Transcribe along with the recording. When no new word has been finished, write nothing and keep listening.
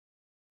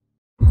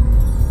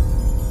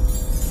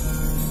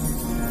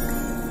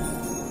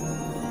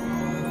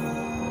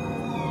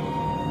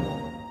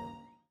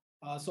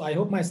So I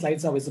hope my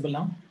slides are visible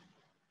now.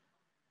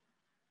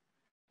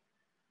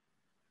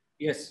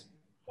 Yes.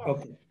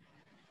 Okay.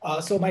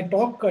 So my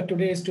talk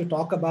today is to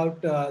talk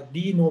about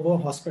de novo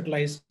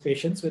hospitalized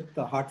patients with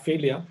heart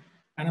failure.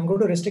 And I'm going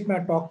to restrict my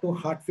talk to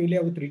heart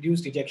failure with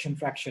reduced ejection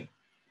fraction.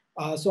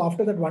 So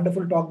after that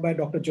wonderful talk by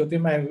Dr.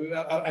 Jyotim,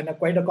 and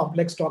quite a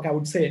complex talk, I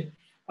would say,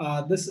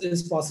 this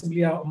is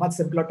possibly a much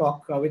simpler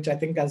talk, which I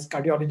think as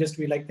cardiologists,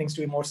 we like things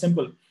to be more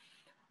simple.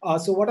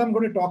 So what I'm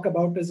going to talk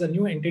about is a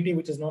new entity,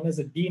 which is known as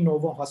a de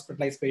novo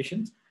hospitalized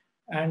patients.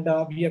 And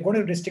we are going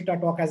to restrict our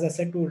talk, as I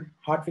said, to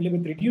heart failure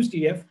with reduced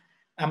EF.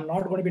 I'm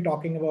not going to be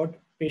talking about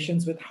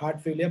patients with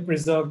heart failure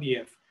preserved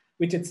EF,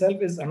 which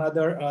itself is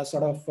another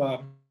sort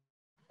of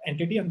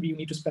entity, and we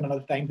need to spend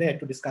another time there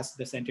to discuss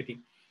this entity.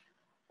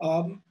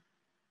 Um,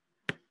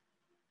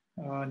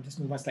 just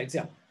move my slides,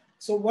 yeah.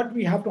 So what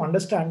we have to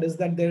understand is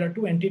that there are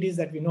two entities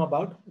that we know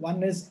about.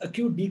 One is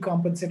acute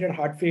decompensated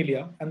heart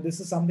failure, and this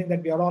is something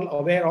that we are all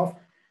aware of.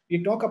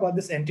 We talk about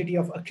this entity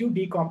of acute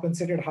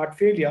decompensated heart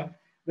failure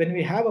when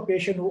we have a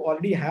patient who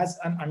already has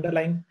an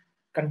underlying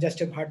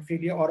congestive heart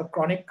failure or a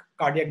chronic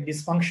cardiac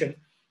dysfunction.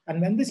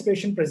 And when this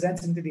patient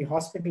presents into the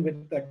hospital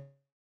with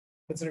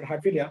decompensated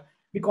heart failure,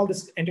 we call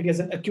this entity as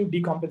an acute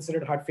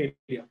decompensated heart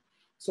failure.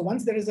 So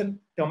once there is a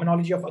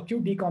terminology of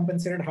acute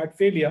decompensated heart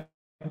failure,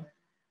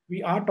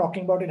 we are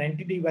talking about an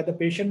entity where the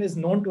patient is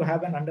known to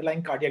have an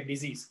underlying cardiac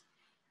disease.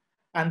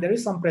 And there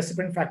is some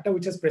precipitant factor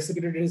which has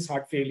precipitated his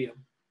heart failure.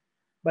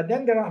 But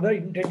then there are other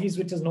entities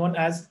which is known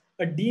as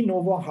a de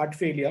novo heart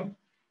failure,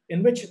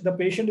 in which the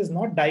patient is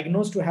not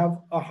diagnosed to have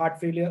a heart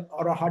failure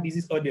or a heart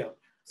disease earlier.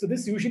 So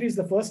this usually is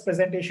the first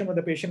presentation where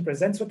the patient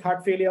presents with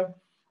heart failure,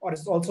 or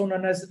is also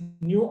known as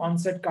new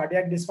onset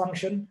cardiac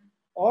dysfunction,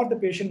 or the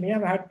patient may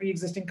have had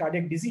pre-existing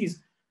cardiac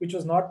disease, which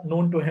was not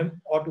known to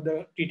him or to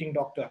the treating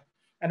doctor.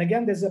 And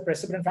again, there's a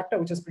precipitant factor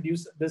which has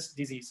produced this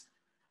disease.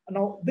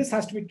 Now, this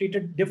has to be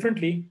treated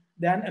differently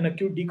than an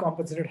acute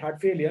decompensated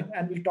heart failure.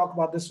 And we'll talk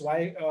about this,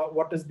 why,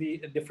 what is the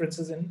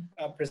differences in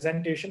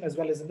presentation as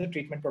well as in the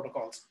treatment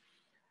protocols.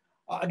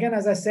 Again,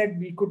 as I said,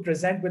 we could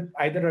present with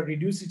either a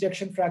reduced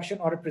ejection fraction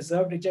or a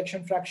preserved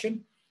ejection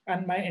fraction.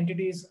 And my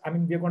entities, I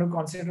mean, we're going to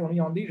concentrate only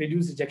on the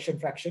reduced ejection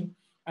fraction.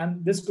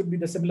 And this could be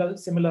the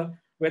similar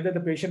whether the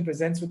patient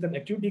presents with an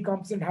acute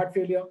decompensated heart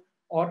failure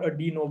or a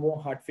de novo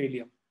heart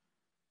failure.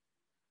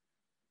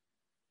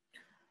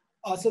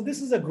 So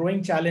this is a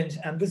growing challenge,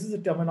 and this is a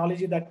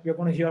terminology that we're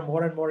going to hear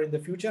more and more in the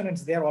future, and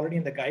it's there already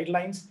in the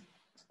guidelines.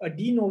 A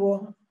de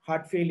novo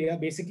heart failure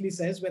basically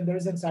says when there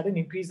is a sudden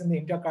increase in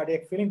the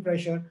intracardiac filling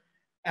pressure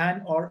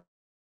and or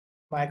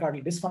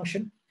myocardial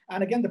dysfunction.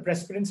 And again, the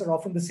precipitants are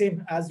often the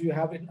same as you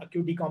have in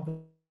acute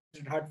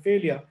decompensated heart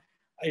failure.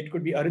 It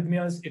could be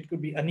arrhythmias, it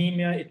could be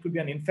anemia, it could be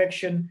an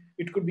infection,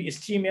 it could be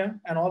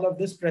ischemia, and all of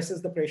this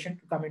presses the patient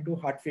to come into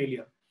heart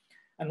failure.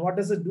 And what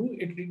does it do?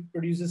 It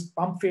produces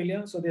pump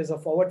failure. So there's a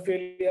forward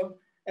failure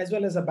as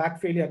well as a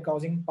back failure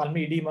causing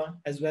pulmonary edema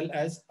as well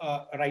as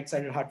a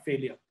right-sided heart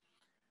failure.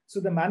 So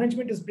the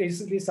management is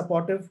basically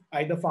supportive,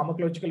 either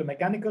pharmacological or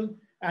mechanical,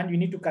 and you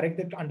need to correct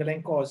the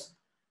underlying cause.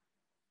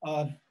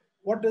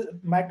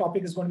 My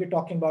topic is going to be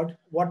talking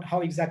about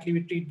how exactly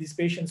we treat these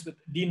patients with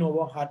de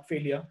novo heart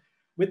failure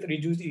with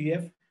reduced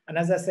EF. And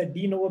as I said,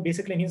 de novo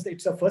basically means that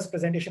it's a first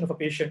presentation of a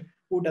patient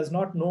who does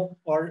not know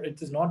or it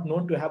is not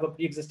known to have a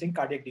pre-existing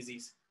cardiac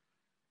disease.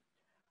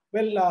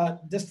 Well,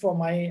 just for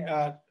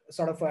my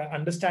sort of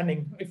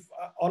understanding, if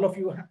all of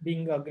you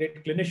being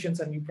great clinicians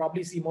and you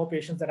probably see more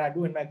patients than I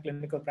do in my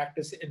clinical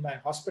practice in my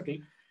hospital,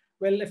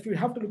 well, if you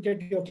have to look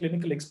at your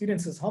clinical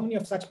experiences, how many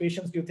of such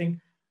patients do you think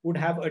would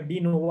have a de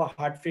novo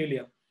heart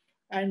failure?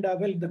 And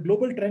well, the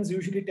global trends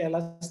usually tell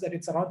us that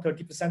it's around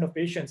 30% of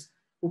patients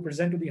who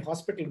present to the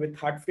hospital with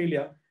heart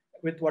failure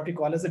with what we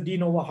call as a de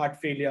novo heart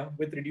failure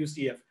with reduced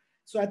EF.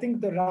 So I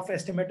think the rough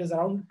estimate is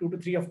around 2 to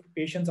 3 of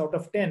patients out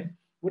of 10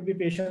 would be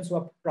patients who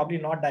are probably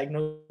not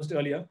diagnosed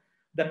earlier.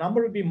 The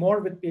number would be more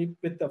with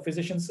the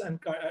physicians and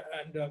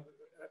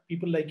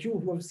people like you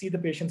who see the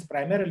patients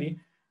primarily,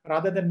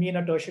 rather than me in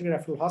a tertiary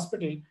referral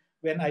hospital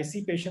when I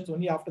see patients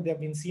only after they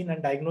have been seen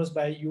and diagnosed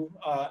by you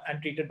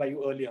and treated by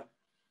you earlier.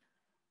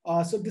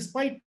 So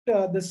despite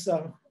this,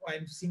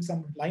 I'm seeing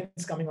some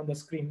lines coming on the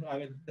screen. I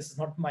mean, this is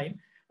not mine.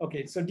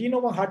 Okay, so de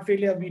novo heart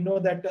failure, we know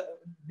that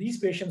these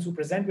patients who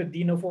present with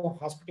de novo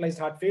hospitalized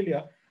heart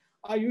failure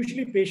are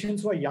usually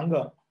patients who are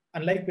younger,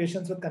 unlike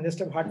patients with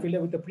congestive heart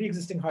failure with a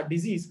pre-existing heart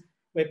disease,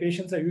 where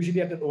patients are usually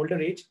at an older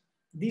age.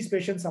 These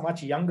patients are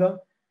much younger.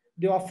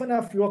 They often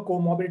have fewer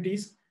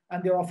comorbidities,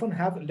 and they often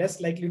have less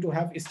likely to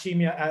have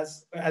ischemia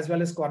as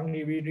well as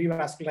coronary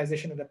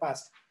revascularization in the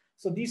past.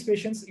 So these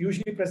patients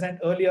usually present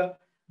earlier.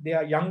 They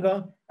are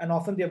younger, and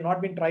often they have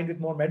not been tried with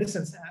more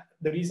medicines.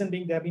 The reason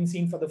being they have been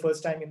seen for the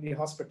first time in the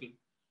hospital.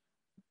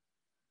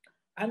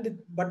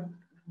 But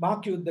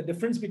mark you, the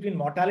difference between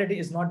mortality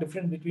is not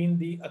different between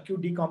the acute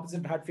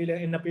decompensated heart failure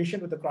in a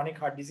patient with a chronic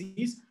heart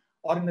disease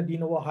or in the de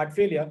novo heart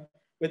failure,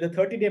 where the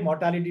 30-day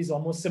mortality is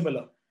almost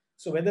similar.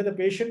 So whether the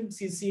patient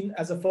is seen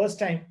as a first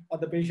time or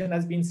the patient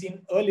has been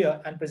seen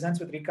earlier and presents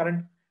with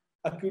recurrent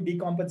acute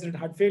decompensated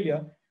heart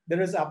failure,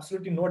 there is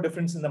absolutely no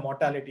difference in the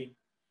mortality.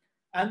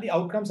 And the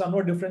outcomes are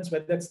no difference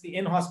whether it's the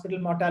in-hospital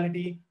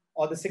mortality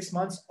or the 6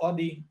 months or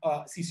the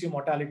CCO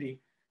mortality.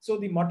 So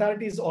the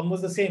mortality is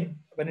almost the same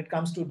when it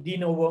comes to de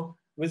novo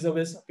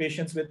vis-a-vis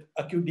patients with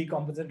acute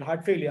decompensated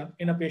heart failure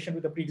in a patient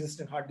with a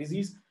pre-existing heart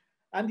disease.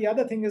 And the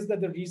other thing is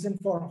that the reason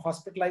for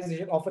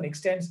hospitalization often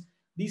extends.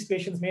 These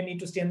patients may need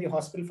to stay in the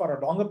hospital for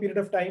a longer period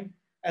of time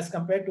as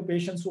compared to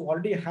patients who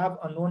already have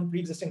a known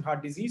pre-existing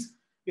heart disease,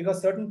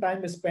 because certain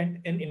time is spent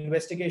in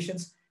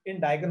investigations, in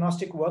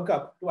diagnostic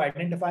workup to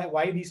identify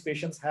why these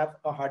patients have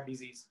a heart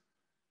disease.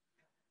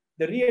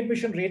 The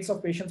readmission rates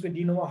of patients with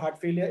de novo heart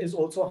failure is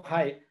also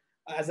high,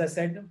 as I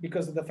said,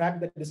 because of the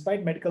fact that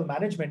despite medical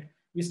management,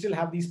 we still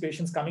have these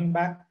patients coming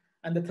back.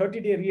 And the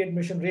 30-day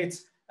readmission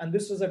rates, and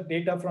this was a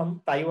data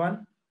from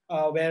Taiwan,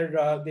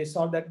 where they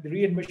saw that the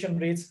readmission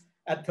rates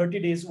at 30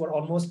 days were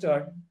almost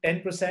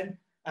 10%,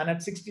 and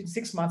at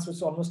 66 months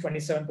was almost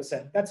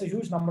 27%. That's a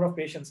huge number of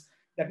patients.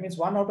 That means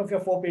 1 out of your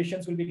 4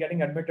 patients will be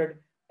getting admitted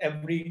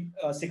every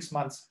 6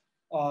 months.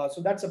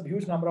 So that's a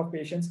huge number of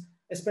patients,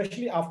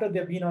 especially after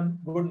they've been on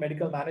good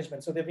medical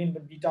management. So they've been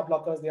with beta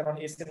blockers, they're on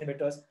ACE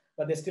inhibitors,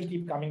 but they still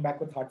keep coming back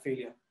with heart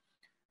failure.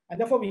 And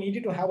therefore, we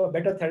needed to have a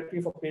better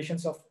therapy for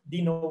patients of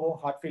de novo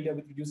heart failure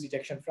with reduced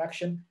ejection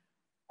fraction.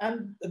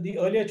 And the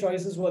earlier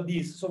choices were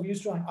these. So we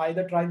used to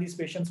either try these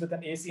patients with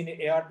an AC and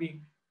ARB,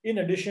 in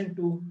addition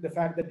to the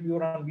fact that we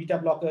were on beta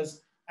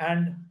blockers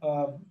and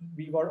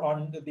we were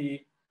on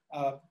the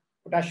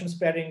potassium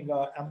sparing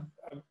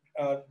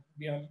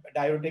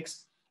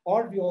diuretics.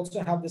 Or we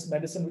also have this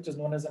medicine, which is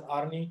known as an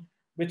ARNI,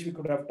 which we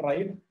could have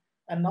tried.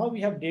 And now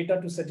we have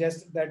data to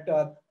suggest that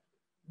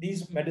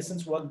these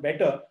medicines work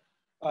better,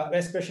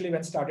 especially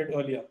when started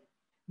earlier.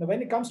 Now,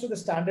 when it comes to the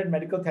standard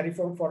medical therapy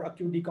for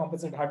acute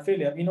decompensated heart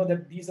failure, we know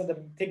that these are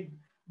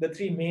the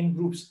 3 main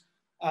groups.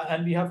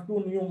 And we have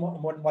 2 new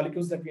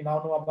molecules that we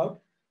now know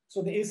about.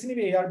 So the ACE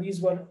inhibitor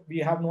ARBs we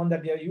have known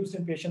that they are used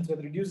in patients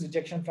with reduced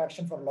ejection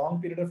fraction for a long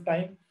period of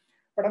time.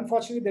 But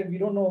unfortunately, we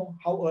don't know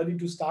how early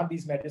to start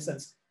these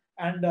medicines.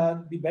 And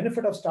the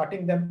benefit of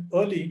starting them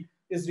early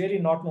is really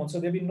not known. So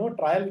there's been no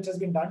trial which has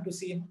been done to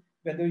see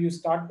whether you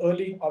start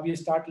early or you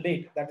start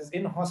late, that is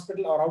in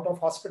hospital or out of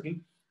hospital,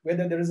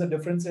 whether there is a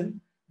difference in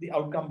the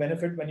outcome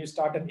benefit when you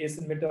start an ACE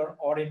inhibitor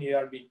or an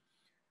ARB.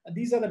 And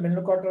these are the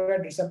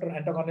mineralocorticoid receptor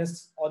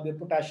antagonists or the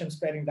potassium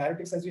sparing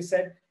diuretics, as we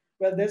said.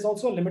 Well, there's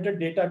also limited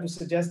data to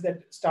suggest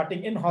that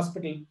starting in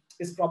hospital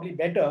is probably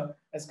better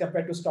as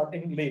compared to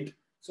starting late.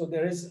 So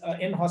there is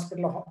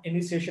in-hospital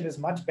initiation is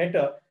much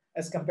better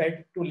as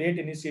compared to late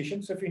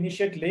initiation. So if you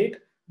initiate late,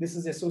 this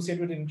is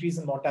associated with increase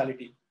in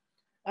mortality.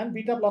 And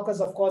beta blockers,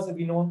 of course,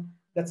 we know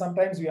that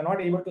sometimes we are not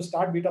able to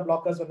start beta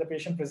blockers when the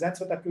patient presents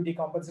with acute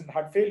decompensated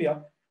heart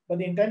failure, but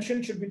the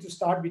intention should be to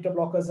start beta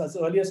blockers as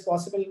early as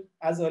possible,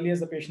 as early as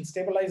the patient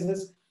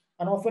stabilizes.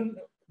 And often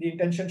the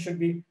intention should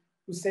be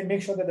to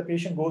make sure that the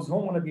patient goes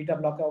home on a beta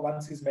blocker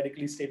once he's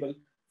medically stable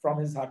from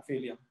his heart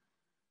failure.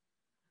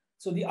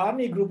 So the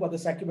RNA group, or the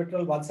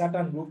sacubitril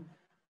valsartan group,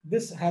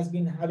 this has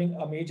been having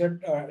a major,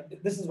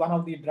 this is one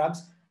of the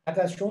drugs that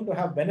has shown to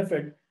have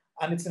benefit,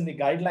 and it's in the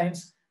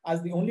guidelines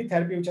as the only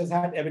therapy which has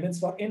had evidence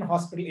for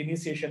in-hospital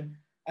initiation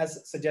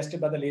as suggested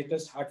by the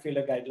latest heart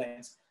failure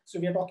guidelines. So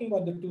we are talking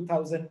about the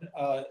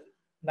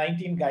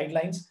 2019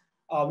 guidelines,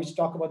 which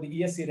talk about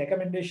the ESC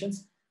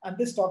recommendations, and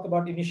this talk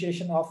about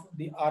initiation of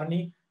the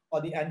ARNI,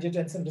 or the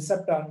angiotensin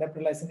receptor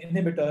neprilysin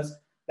inhibitors,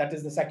 that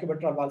is the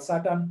sacubitril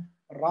valsartan,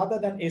 rather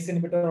than ACE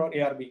inhibitor or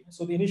ARB.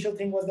 So the initial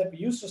thing was that we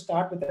used to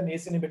start with an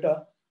ACE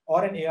inhibitor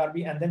or an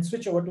ARB and then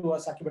switch over to a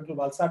sacubitril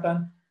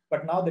valsartan.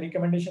 But now the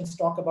recommendations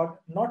talk about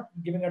not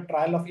giving a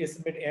trial of ACE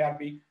inhibitor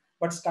ARB,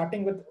 but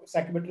starting with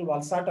sacubitril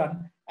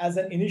valsartan as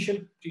an initial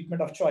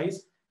treatment of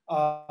choice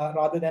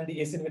rather than the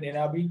ACE inhibitor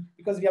ARB,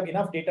 because we have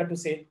enough data to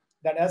say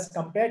that as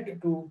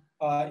compared to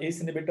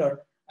ACE inhibitor,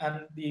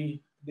 and the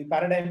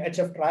paradigm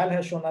HF trial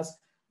has shown us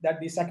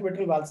that the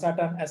sacubitril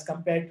valsartan as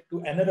compared to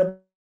another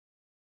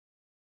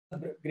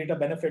greater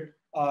benefit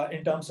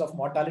in terms of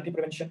mortality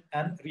prevention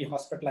and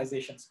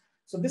rehospitalizations.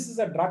 So this is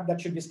a drug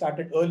that should be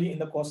started early in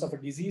the course of a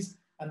disease,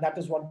 and that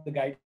is what the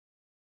guide.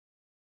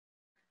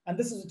 And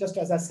this is just,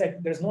 as I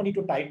said, there's no need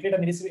to titrate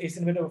an ACE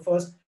inhibitor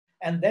first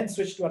and then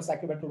switch to our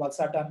sacubitril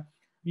valsartan.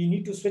 We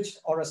need to switch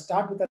or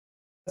start with a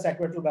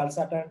sacubitril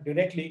valsartan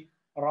directly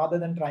rather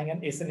than trying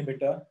an ACE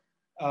inhibitor.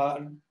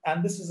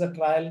 And this is a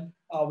trial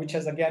which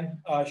has again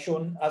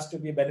shown us to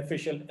be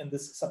beneficial in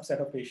this subset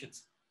of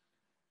patients.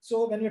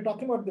 So when we're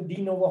talking about the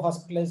de novo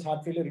hospitalized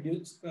heart failure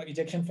reduced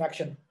ejection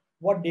fraction,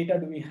 what data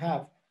do we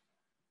have?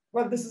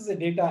 Well, this is a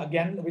data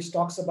again which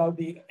talks about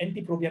the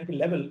NT-proBNP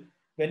level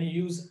when you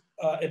use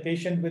a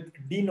patient with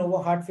de novo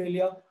heart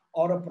failure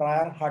or a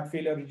prior heart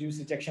failure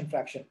reduced ejection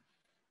fraction.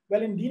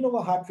 Well, in de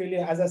novo heart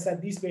failure, as I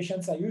said, these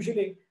patients are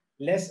usually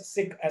less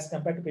sick as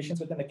compared to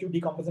patients with an acute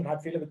decompensated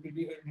heart failure with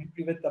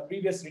the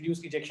previous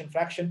reduced ejection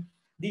fraction.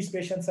 These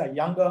patients are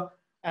younger,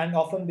 and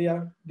often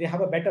they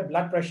have a better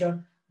blood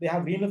pressure. They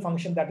have renal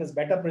function that is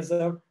better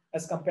preserved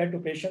as compared to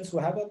patients who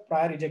have a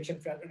prior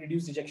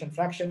reduced ejection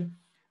fraction.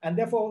 And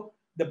therefore,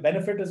 the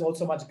benefit is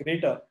also much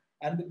greater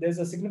And there's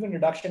a significant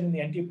reduction in the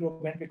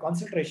antiprotontic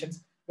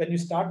concentrations when you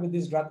start with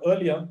this drug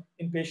earlier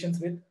in patients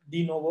with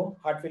de novo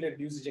heart failure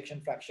reduced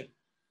ejection fraction.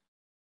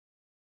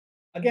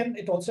 Again,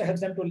 it also helps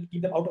them to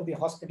keep them out of the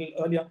hospital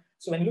earlier.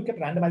 So when you look at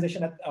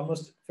randomization at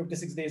almost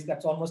 56 days,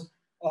 that's almost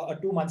a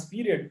 2 months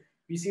period,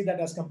 we see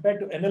that as compared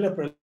to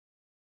enalapril,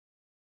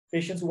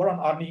 patients who were on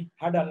ARNI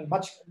had a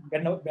much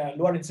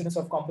lower incidence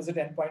of composite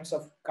endpoints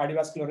of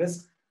cardiovascular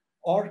risk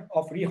or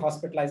of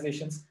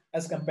rehospitalizations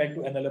as compared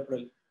to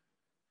enalapril.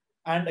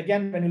 And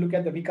again, when you look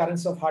at the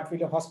recurrence of heart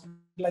failure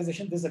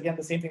hospitalization, this is again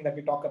the same thing that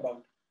we talk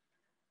about.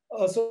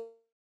 So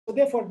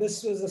therefore,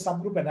 this was a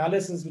subgroup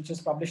analysis which was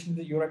published in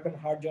the European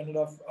Heart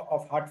Journal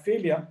of Heart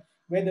Failure,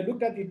 where they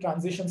looked at the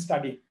transition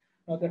study.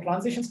 Now, the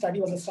transition study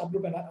was a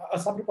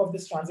subgroup of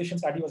this transition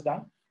study was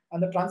done.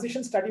 And the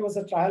transition study was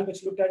a trial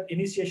which looked at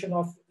initiation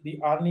of the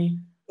ARNI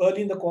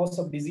early in the course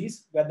of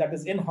disease, where that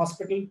is in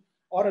hospital,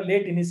 or a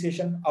late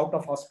initiation out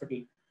of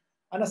hospital.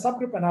 And a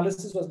subgroup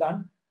analysis was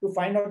done to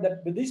find out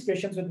that with these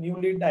patients with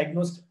newly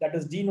diagnosed, that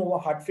is de novo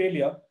heart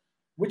failure,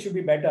 which would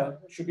be better?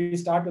 Should we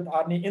start with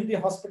ARNI in the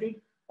hospital,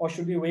 or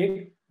should we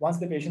wait once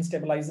the patient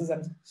stabilizes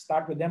and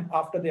start with them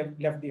after they have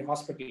left the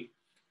hospital?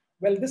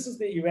 Well, this is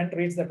the event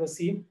rates that were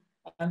seen.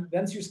 And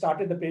once you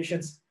started the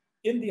patients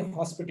in the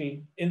hospital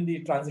in the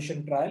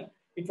transition trial,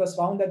 it was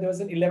found that there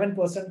was an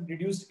 11%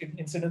 reduced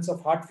incidence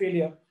of heart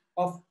failure,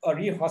 of a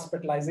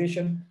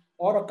rehospitalization,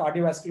 or a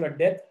cardiovascular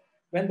death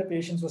when the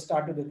patients were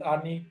started with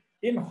ARNI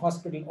in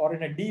hospital or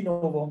in a de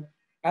novo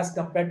as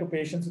compared to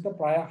patients with a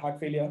prior heart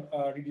failure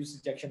reduced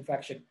ejection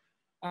fraction.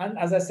 And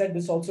as I said,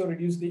 this also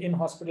reduced the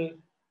in-hospital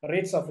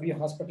rates of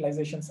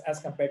rehospitalizations as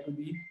compared to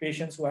the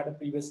patients who had a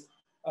previous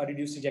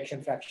reduced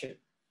ejection fraction.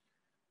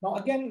 Now,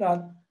 again,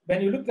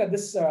 when you look at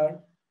this,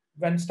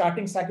 when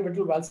starting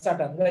sacubitril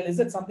valsartan, well, is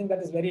it something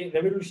that is very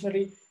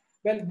revolutionary?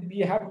 Well, we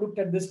have looked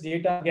at this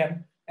data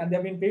again, and there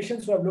have been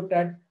patients who have looked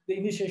at the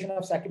initiation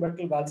of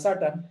sacubitril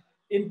valsartan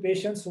in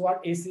patients who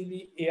are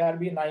ACV,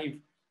 ARB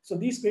naive. So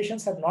these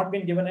patients have not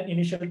been given an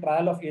initial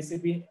trial of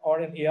ACV or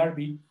an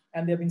ARB,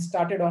 and they have been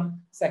started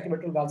on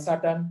sacubitril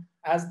valsartan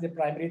as the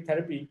primary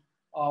therapy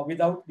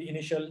without the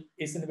initial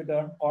ACE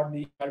inhibitor or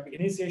the ARB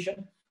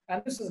initiation.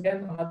 And this is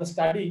again another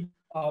study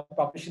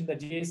published in the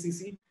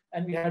JACC,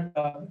 and we had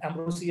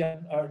Ambrosi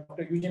and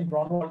Dr. Eugene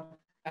Braunwald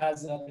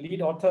as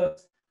lead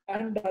authors.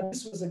 And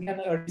this was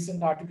again a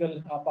recent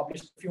article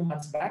published a few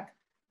months back,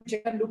 which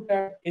again looked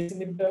at ACE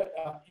inhibitor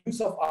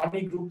use of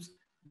ARNI groups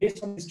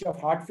based on history of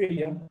heart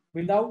failure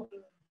without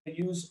the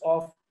use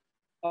of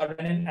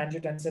renin,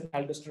 angiotensin,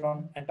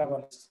 aldosterone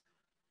antagonists.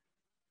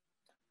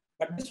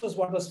 But this was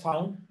what was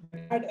found. We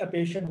had a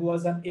patient who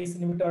was an ACE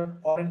inhibitor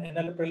or an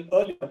enalapril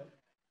earlier.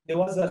 There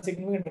was a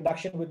significant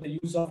reduction with the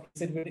use of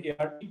ACE inhibitor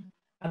ARB,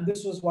 and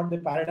this was what the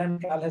paradigm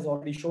trial has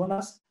already shown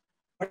us.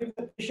 But if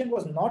the patient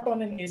was not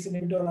on an ACE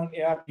inhibitor or an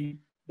ARB,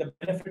 the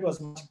benefit was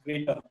much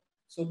greater.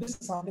 So this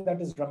is something that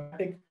is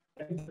dramatic.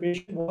 If the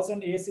patient was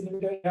on ACE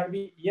inhibitor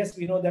ARB, yes,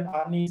 we know that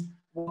ARNIs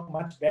work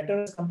much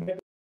better as compared